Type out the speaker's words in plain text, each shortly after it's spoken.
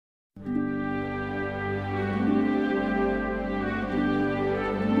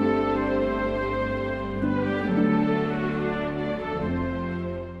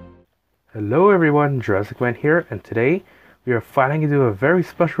Hello everyone, Jurassic here, and today we are finally going to do a very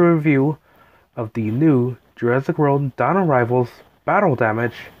special review of the new Jurassic World Dino Rivals Battle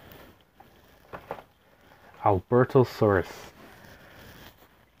Damage Albertosaurus.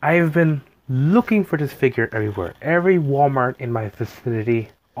 I have been looking for this figure everywhere, every Walmart in my vicinity,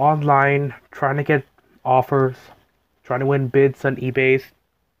 online, trying to get offers, trying to win bids on eBay,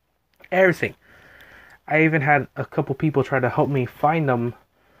 everything. I even had a couple people try to help me find them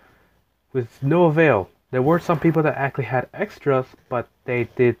with no avail. There were some people that actually had extras, but they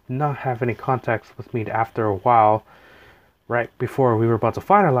did not have any contacts with me after a while, right before we were about to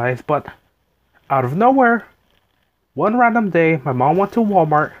finalize. But out of nowhere, one random day, my mom went to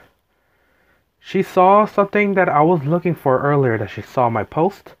Walmart. She saw something that I was looking for earlier, that she saw my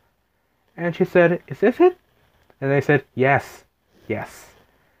post, and she said, "Is this it?" And I said, yes.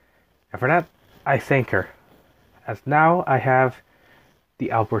 And for that, I thank her, as now I have the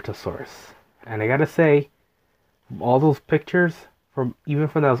Albertosaurus. And I gotta say, from all those pictures, even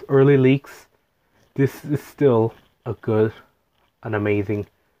from those early leaks, this is still a good, an amazing,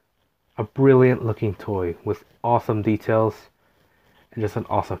 a brilliant looking toy with awesome details and just an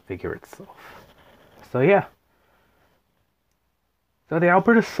awesome figure itself. So yeah. So the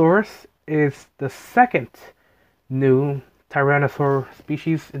Albertosaurus is the second new Tyrannosaur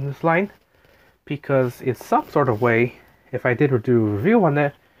species in this line, because in some sort of way, if I did do a review on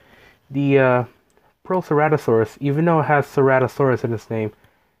it, the Proceratosaurus, even though it has Ceratosaurus in its name,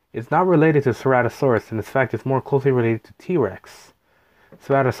 is not related to Ceratosaurus, and in fact it's more closely related to T-Rex.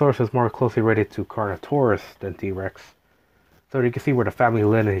 Ceratosaurus is more closely related to Carnotaurus than T-Rex. So you can see where the family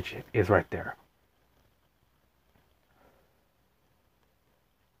lineage is right there.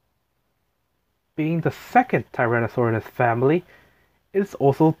 Being the second Tyrannosaur in its family, it's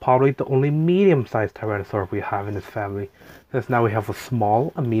also probably the only medium-sized Tyrannosaur we have in this family, since now we have a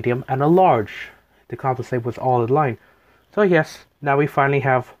small, a medium, and a large to compensate with all in line. So yes, now we finally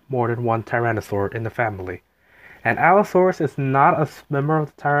have more than one Tyrannosaur in the family. And Allosaurus is not a member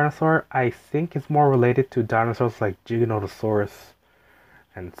of the Tyrannosaur. I think it's more related to dinosaurs like Giganotosaurus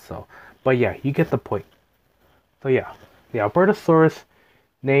and so. But yeah, you get the point. So yeah, the Albertosaurus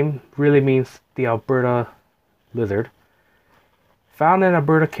name really means the Alberta lizard. Found in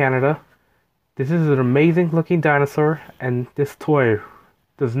Alberta, Canada. This is an amazing looking dinosaur, and this toy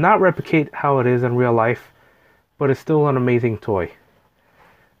does not replicate how it is in real life, but it's still an amazing toy.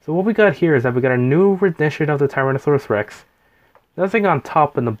 So what we got here is that we got a new rendition of the Tyrannosaurus Rex. Nothing on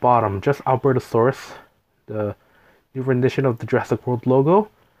top and the bottom, just Albertosaurus. The new rendition of the Jurassic World logo,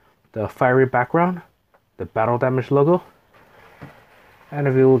 the fiery background, the battle damage logo. And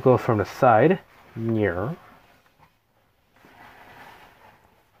if we will go from the side, near,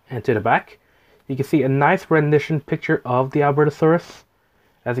 and to the back, you can see a nice rendition picture of the Albertosaurus.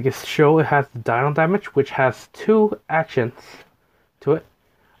 As you can show, it has the dino damage, which has two actions to it.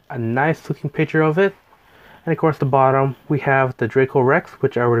 A nice looking picture of it. And of course, the bottom, we have the Draco Rex,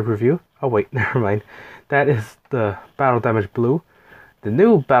 which I already reviewed. Oh wait, never mind. That is the battle damage blue, the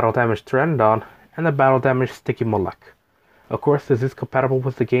new battle damage Trumendus, and the battle damage Sticky Moloch. Of course, this is compatible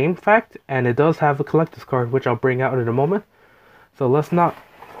with the game fact, and it does have a collector's card, which I'll bring out in a moment. So let's not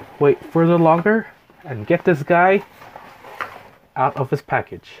wait further longer and get this guy out of his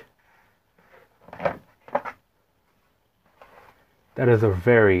package. That is a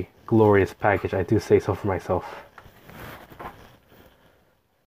very glorious package, I do say so for myself.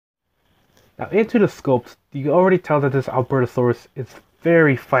 Now into the sculpt, you can already tell that this Albertosaurus is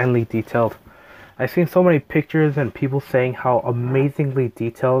very finely detailed. I've seen so many pictures and people saying how amazingly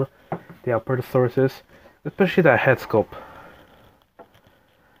detailed the Albertosaurus is, especially that head sculpt.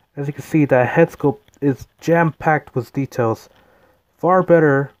 As you can see, that head sculpt is jam-packed with details. Far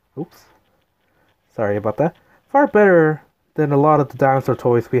better, sorry about that, far better than a lot of the dinosaur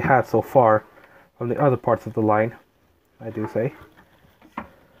toys we had so far from the other parts of the line, I do say.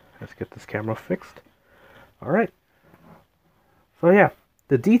 Let's get this camera fixed. Alright. So yeah,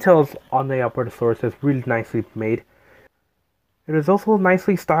 the details on the Albertosaurus is really nicely made. It is also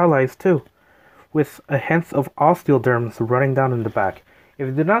nicely stylized too, with a hint of osteoderms running down in the back. If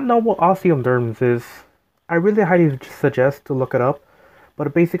you do not know what osteoderms is, I really highly suggest to look it up. But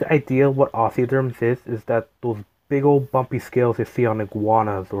a basic idea of what osteoderms is that those big old bumpy scales you see on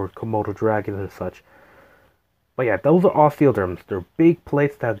iguanas or Komodo dragons and such. But yeah, those are osteoderms. They're big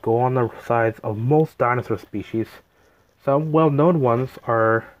plates that go on the sides of most dinosaur species. Some well-known ones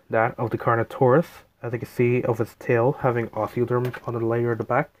are that of the Carnotaurus, as you can see of its tail having osteoderms on the layer at the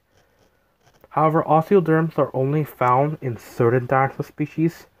back. However, osteoderms are only found in certain dinosaur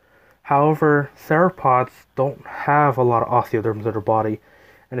species. However, sauropods don't have a lot of osteoderms in their body,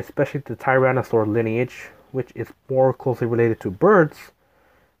 and especially the Tyrannosaur lineage, which is more closely related to birds,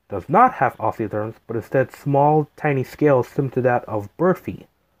 does not have osteoderms, but instead small, tiny scales similar to that of bird feet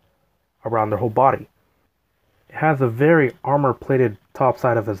around their whole body. It has a very armor-plated top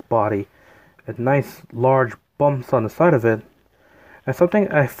side of its body, and nice large bumps on the side of it. And something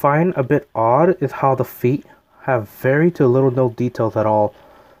I find a bit odd is how the feet have very to little no details at all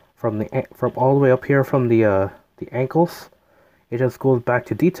from all the way up here from the ankles. It just goes back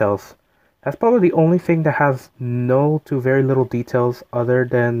to details. That's probably the only thing that has no to very little details other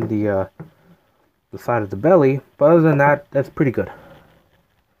than the side of the belly. But other than that, that's pretty good.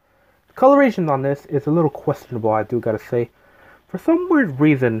 Coloration on this is a little questionable, I do gotta say. For some weird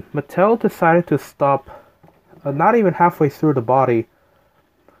reason, Mattel decided to stop not even halfway through the body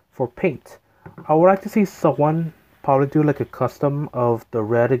for paint. I would like to see someone probably do like a custom of the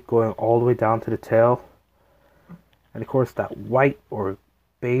red going all the way down to the tail. And of course that white or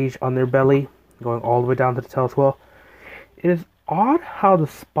beige underbelly going all the way down to the tail as well. It is odd how the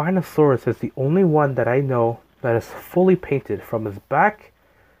Spinosaurus is the only one that I know that is fully painted from his back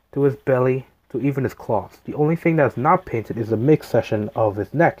to his belly to even his claws. The only thing that is not painted is the mix section of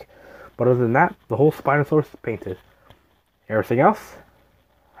his neck. But other than that, the whole Spinosaurus is painted. Everything else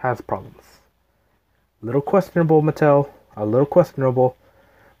has problems. A little questionable, Mattel. A little questionable.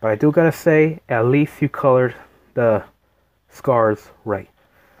 But I do gotta say, at least you colored the scars right.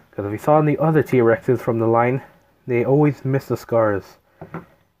 Because if you saw in the other T-Rexes from the line, they always miss the scars.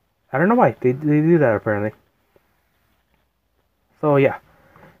 I don't know why. They do that apparently. So yeah.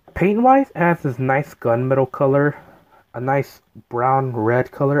 Paint-wise, it has this nice gunmetal color. A nice brown-red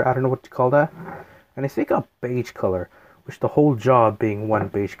color. I don't know what you call that. And I think a beige color. Which the whole jaw being one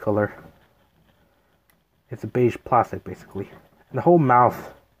beige color. It's a beige plastic basically. And the whole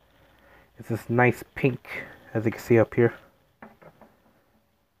mouth is this nice pink, as you can see up here. It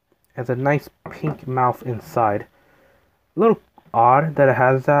has a nice pink mouth inside. A little odd that it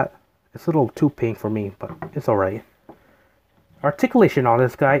has that. It's a little too pink for me, but it's alright. Articulation on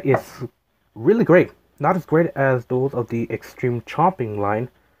this guy is really great. Not as great as those of the Extreme Chomping line,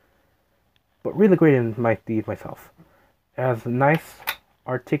 but really great in my deed myself. It has a nice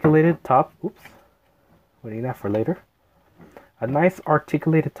articulated top. Oops. Waiting that for later. A nice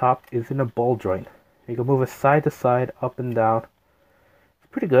articulated top is in a ball joint. You can move it side to side, up and down.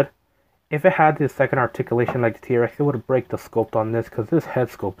 It's pretty good. If it had the second articulation like the T-Rex, it would break the sculpt on this because this head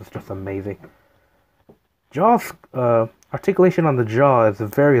sculpt is just amazing. Jaws, articulation on the jaw is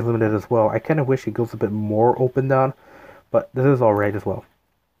very limited as well. I kind of wish it goes a bit more open down, but this is alright as well.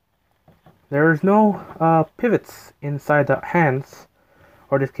 There's no pivots inside the hands,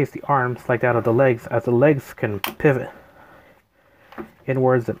 or in this case the arms, like that of the legs, as the legs can pivot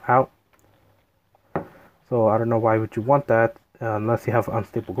inwards and out. So I don't know why would you want that unless you have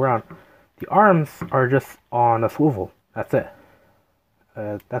unstable ground. The arms are just on a swivel. That's it.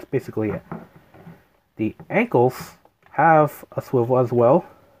 That's basically it. The ankles have a swivel as well.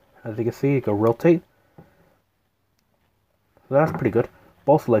 As you can see, you can rotate. So that's pretty good.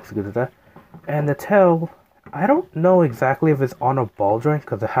 Both legs are good at that. And the tail, I don't know exactly if it's on a ball joint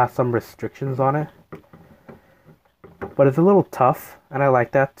because it has some restrictions on it. But it's a little tough, and I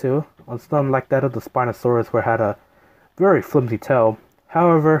like that too. It's not like that of the Spinosaurus where it had a very flimsy tail.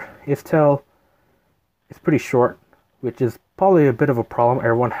 However, its tail is pretty short, which is probably a bit of a problem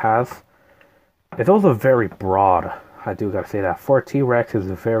everyone has. It's also very broad. I do gotta say that. For a T-Rex, is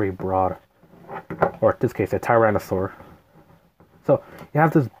very broad. Or in this case, a Tyrannosaur. So, you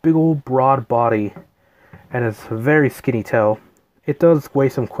have this big old broad body, and it's a very skinny tail. It does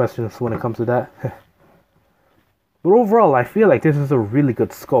raise some questions when it comes to that. But overall, I feel like this is a really good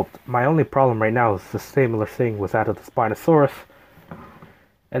sculpt. My only problem right now is the similar thing with that of the Spinosaurus.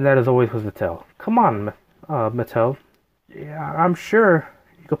 And that is always with the tail. Come on, Mattel. Yeah, I'm sure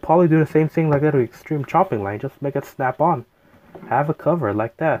you could probably do the same thing like that with Extreme Chopping Line. Just make it snap on. Have a cover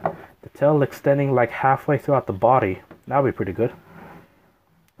like that. The tail extending like halfway throughout the body. That would be pretty good.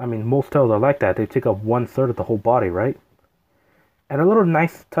 I mean, most tails are like that. They take up 1/3 of the whole body, right? And a little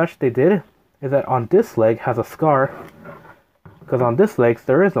nice touch they did is that on this leg has a scar, because on this leg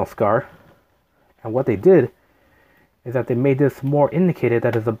there is no scar. And what they did is that they made this more indicated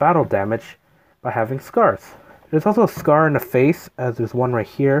that it's a battle damage by having scars. There's also a scar in the face, as there's one right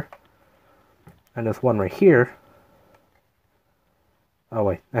here, and there's one right here. Oh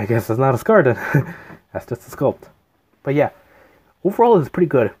wait, I guess it's not a scar then. That's just a sculpt. But yeah, overall it's pretty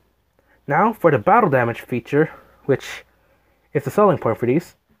good. Now for the battle damage feature, which is the selling point for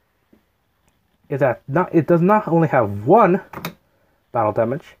these, is that it does not only have one battle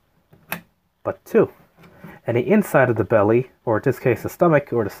damage, but two. And the inside of the belly, or in this case the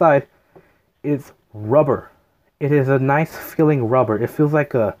stomach or the side, is rubber. It is a nice feeling rubber. It feels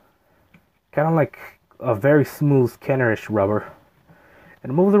like a kind of like a very smooth Kennerish rubber.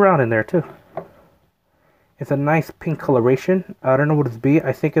 And it moves around in there too. It's a nice pink coloration. I don't know what it's be.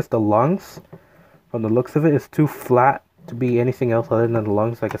 I think it's the lungs. From the looks of it, it's too flat to be anything else other than the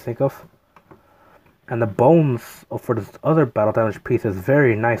lungs I can think of. And the bones for this other battle damage piece is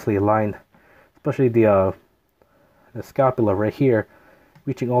very nicely aligned. Especially the scapula right here,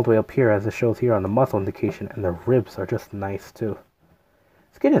 reaching all the way up here as it shows here on the muscle indication. And the ribs are just nice too.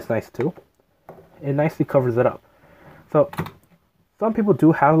 Skin is nice too. It nicely covers it up. So some people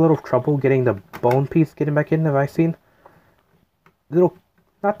do have a little trouble getting the bone piece getting back in, have I seen. Little,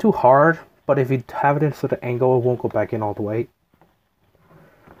 not too hard, but if you have it in sort of angle, it won't go back in all the way.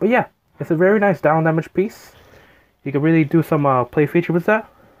 But yeah, it's a very nice down damage piece. You can really do some play feature with that.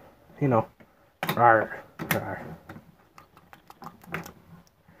 You know, rawr, rawr.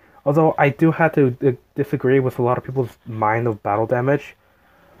 Although I do have to disagree with a lot of people's mind of battle damage,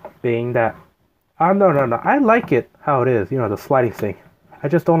 being that no, I like it how it is, you know, the sliding thing. I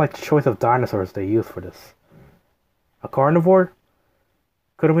just don't like the choice of dinosaurs they use for this. A carnivore?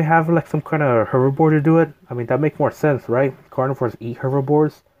 Couldn't we have like some kind of herbivore to do it? I mean, that makes more sense, right? Carnivores eat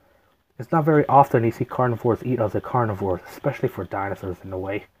herbivores. It's not very often you see carnivores eat other carnivores, especially for dinosaurs in a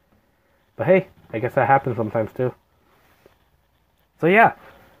way. But hey, I guess that happens sometimes too. So yeah,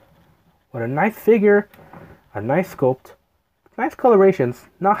 what a nice figure, a nice sculpt, nice colorations,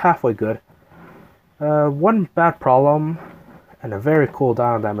 not halfway good. One bad problem, and a very cool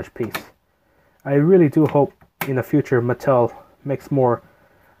down damage piece. I really do hope in the future Mattel makes more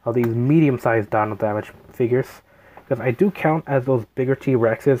of these medium-sized down damage figures, because I do count as those bigger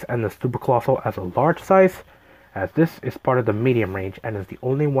T-Rexes and the Super Colossal as a large size, as this is part of the medium range and is the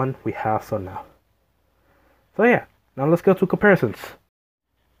only one we have so now. So yeah, now let's go to comparisons.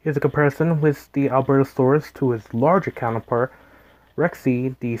 Here's a comparison with the Albertosaurus to its larger counterpart,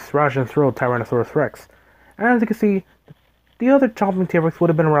 Rexy, the Srajanthrowed Tyrannosaurus Rex. And as you can see, the other chomping T-Rex would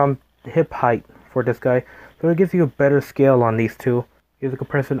have been around hip height for this guy, so it gives you a better scale on these two. Here's a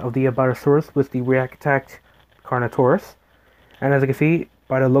comparison of the Albertosaurus with the react-attacked Carnotaurus. And as you can see,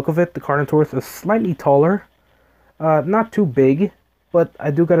 by the look of it, the Carnotaurus is slightly taller. Not too big, but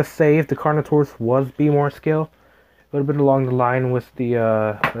I do gotta say, if the Carnotaurus was be more scale, a little bit along the line with the,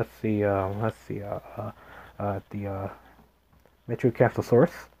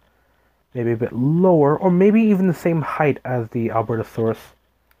 Metriacanthosaurus. Maybe a bit lower, or maybe even the same height as the Albertosaurus.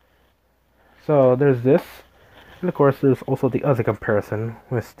 So there's this. And of course there's also the other comparison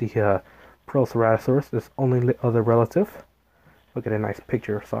with the Proceratosaurus, this only other relative. We'll get a nice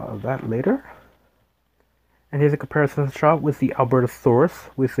picture of that later. And here's a comparison shot with the Albertosaurus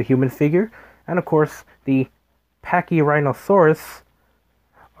with the human figure. And of course the Pachyrhinosaurus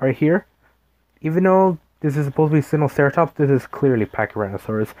right here. Even though this is supposed to be Sinoceratops, this is clearly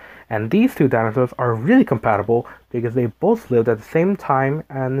Pachyrhinosaurus. And these two dinosaurs are really compatible because they both lived at the same time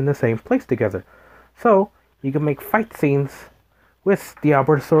and in the same place together. So you can make fight scenes with the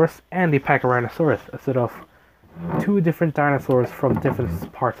Albertosaurus and the Pachyrhinosaurus instead of two different dinosaurs from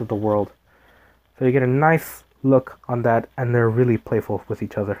different parts of the world. So you get a nice look on that, and they're really playful with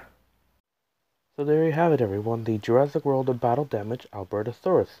each other. So there you have it, everyone, the Jurassic World of Battle Damage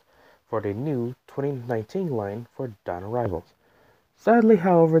Albertosaurus for the new 2019 line for Dino Rivals. Sadly,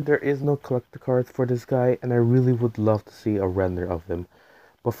 however, there is no collector cards for this guy, and I really would love to see a render of him.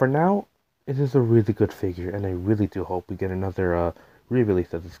 But for now, it is a really good figure, and I really do hope we get another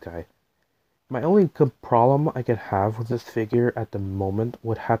re-release of this guy. My only problem I could have with this figure at the moment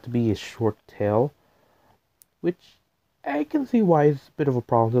would have to be his short tail, which I can see why it's a bit of a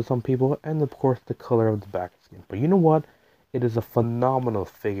problem to some people, and of course the color of the back skin. But you know what? It is a phenomenal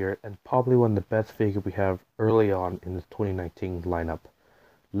figure, and probably one of the best figures we have early on in the 2019 lineup.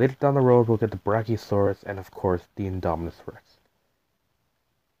 Later down the road, we'll get the Brachiosaurus, and of course the Indominus Rex.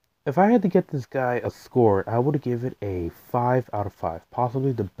 If I had to get this guy a score, I would give it a 5 out of 5.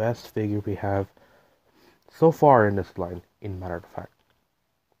 Possibly the best figure we have so far in this line, in matter of fact.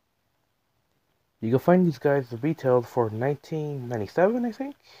 You can find these guys retailed for $19.97, I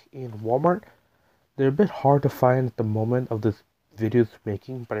think, in Walmart. They're a bit hard to find at the moment of this video's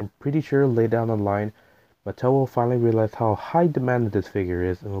making, but I'm pretty sure later down the line, Mattel will finally realize how high demanded this figure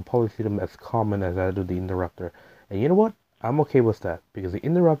is, and we'll probably see them as common as that of the Indoraptor. And you know what? I'm okay with that, because the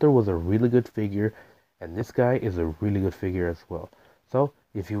Indoraptor was a really good figure, and this guy is a really good figure as well. So,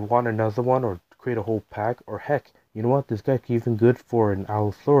 if you want another one, or create a whole pack, or heck, you know what, this guy's even good for an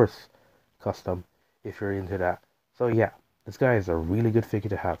Allosaurus custom, if you're into that. So yeah, this guy is a really good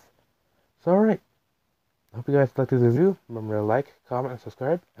figure to have. So alright, Hope you guys liked this review. Remember to like, comment, and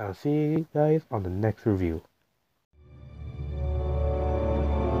subscribe. And I'll see you guys on the next review.